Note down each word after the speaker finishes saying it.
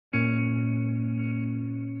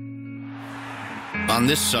On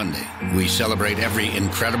this Sunday, we celebrate every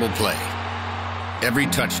incredible play, every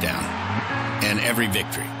touchdown, and every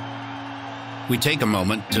victory. We take a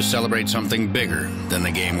moment to celebrate something bigger than the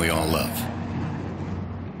game we all love.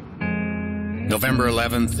 November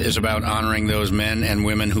 11th is about honoring those men and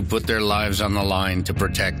women who put their lives on the line to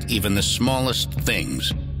protect even the smallest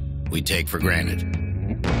things we take for granted.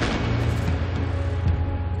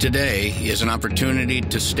 Today is an opportunity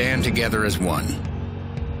to stand together as one,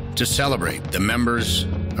 to celebrate the members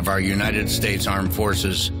of our United States Armed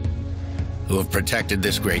Forces who have protected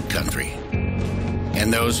this great country,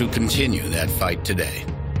 and those who continue that fight today.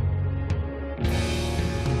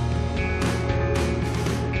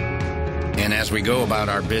 And as we go about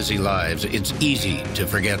our busy lives, it's easy to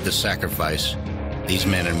forget the sacrifice these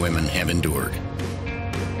men and women have endured.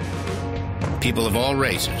 People of all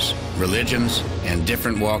races, religions, and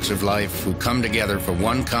different walks of life who come together for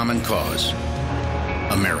one common cause: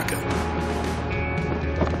 America.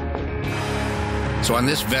 So on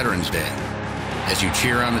this Veterans Day, as you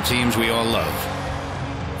cheer on the teams we all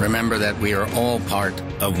love, remember that we are all part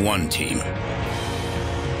of one team.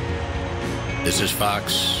 This is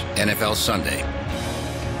Fox NFL Sunday.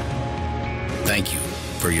 Thank you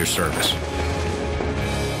for your service.